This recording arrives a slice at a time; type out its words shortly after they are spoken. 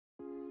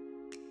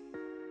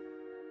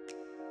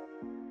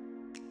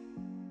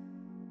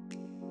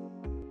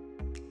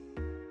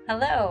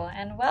Hello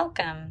and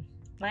welcome.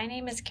 My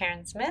name is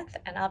Karen Smith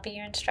and I'll be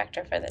your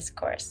instructor for this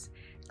course,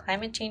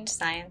 Climate Change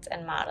Science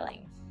and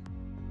Modeling.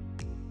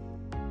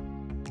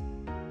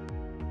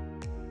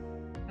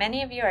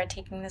 Many of you are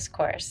taking this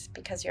course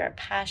because you are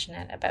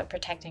passionate about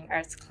protecting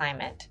Earth's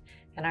climate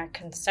and are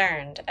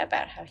concerned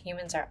about how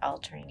humans are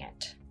altering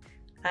it.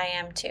 I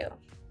am too.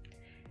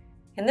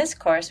 In this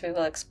course, we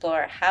will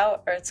explore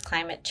how Earth's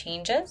climate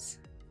changes,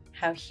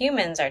 how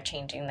humans are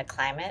changing the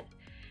climate,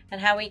 and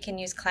how we can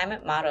use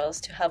climate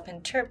models to help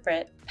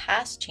interpret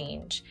past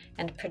change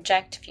and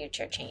project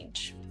future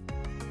change.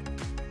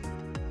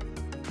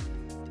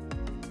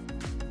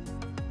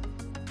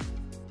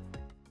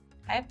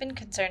 I've been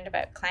concerned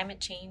about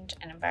climate change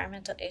and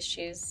environmental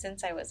issues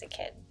since I was a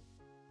kid.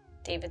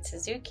 David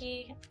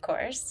Suzuki, of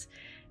course,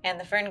 and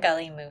the Fern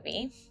Gully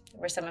movie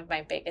were some of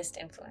my biggest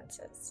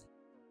influences.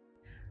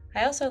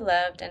 I also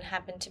loved and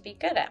happened to be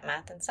good at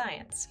math and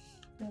science.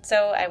 And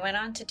so I went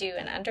on to do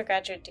an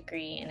undergraduate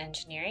degree in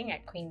engineering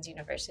at Queen's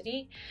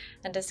University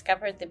and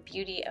discovered the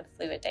beauty of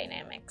fluid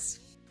dynamics,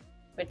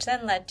 which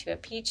then led to a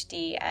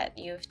PhD at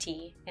U of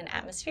T in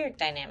atmospheric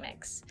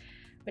dynamics,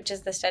 which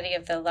is the study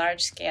of the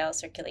large-scale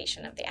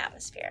circulation of the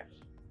atmosphere.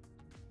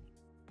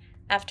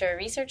 After a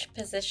research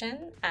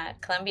position at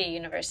Columbia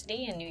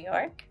University in New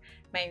York,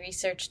 my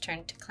research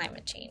turned to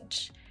climate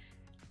change.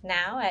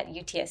 Now at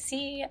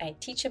UTSC, I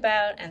teach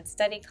about and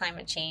study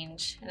climate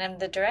change, and I'm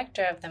the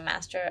director of the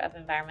Master of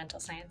Environmental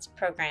Science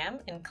program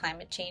in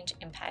Climate Change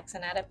Impacts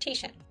and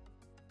Adaptation.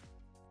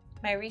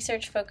 My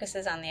research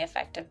focuses on the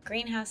effect of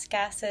greenhouse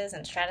gases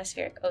and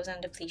stratospheric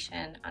ozone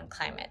depletion on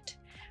climate,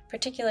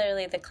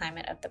 particularly the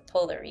climate of the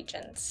polar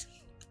regions.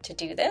 To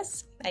do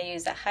this, I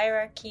use a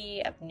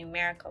hierarchy of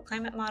numerical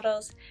climate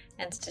models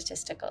and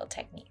statistical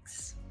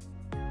techniques.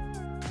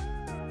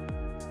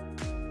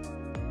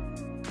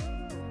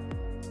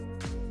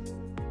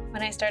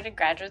 When I started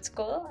graduate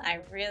school, I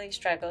really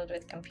struggled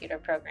with computer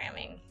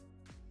programming.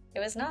 It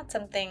was not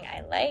something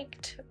I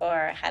liked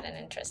or had an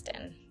interest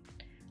in.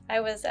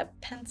 I was a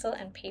pencil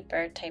and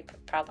paper type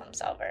of problem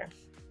solver.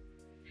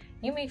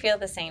 You may feel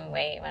the same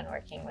way when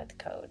working with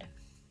code.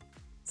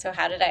 So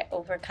how did I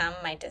overcome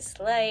my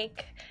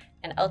dislike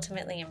and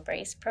ultimately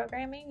embrace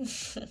programming?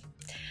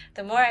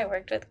 The more I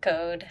worked with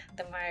code,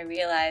 the more I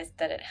realized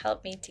that it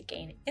helped me to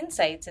gain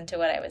insights into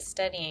what I was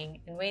studying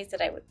in ways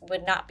that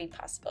would not be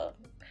possible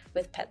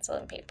with pencil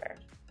and paper.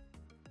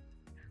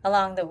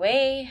 Along the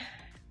way,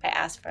 I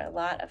asked for a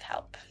lot of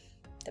help.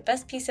 The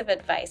best piece of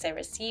advice I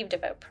received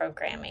about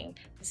programming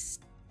is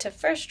to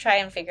first try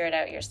and figure it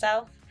out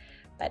yourself,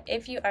 but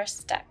if you are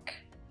stuck,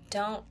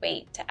 don't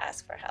wait to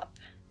ask for help.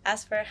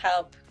 Ask for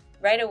help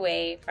right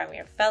away from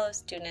your fellow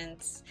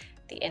students,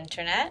 the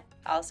internet,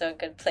 also a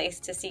good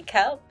place to seek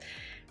help,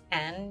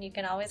 and you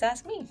can always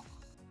ask me.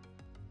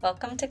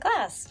 Welcome to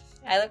class.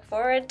 I look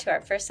forward to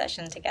our first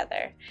session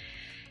together.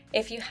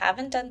 If you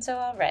haven't done so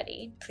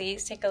already,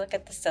 please take a look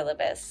at the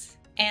syllabus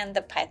and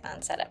the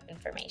Python setup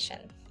information.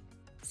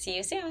 See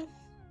you soon.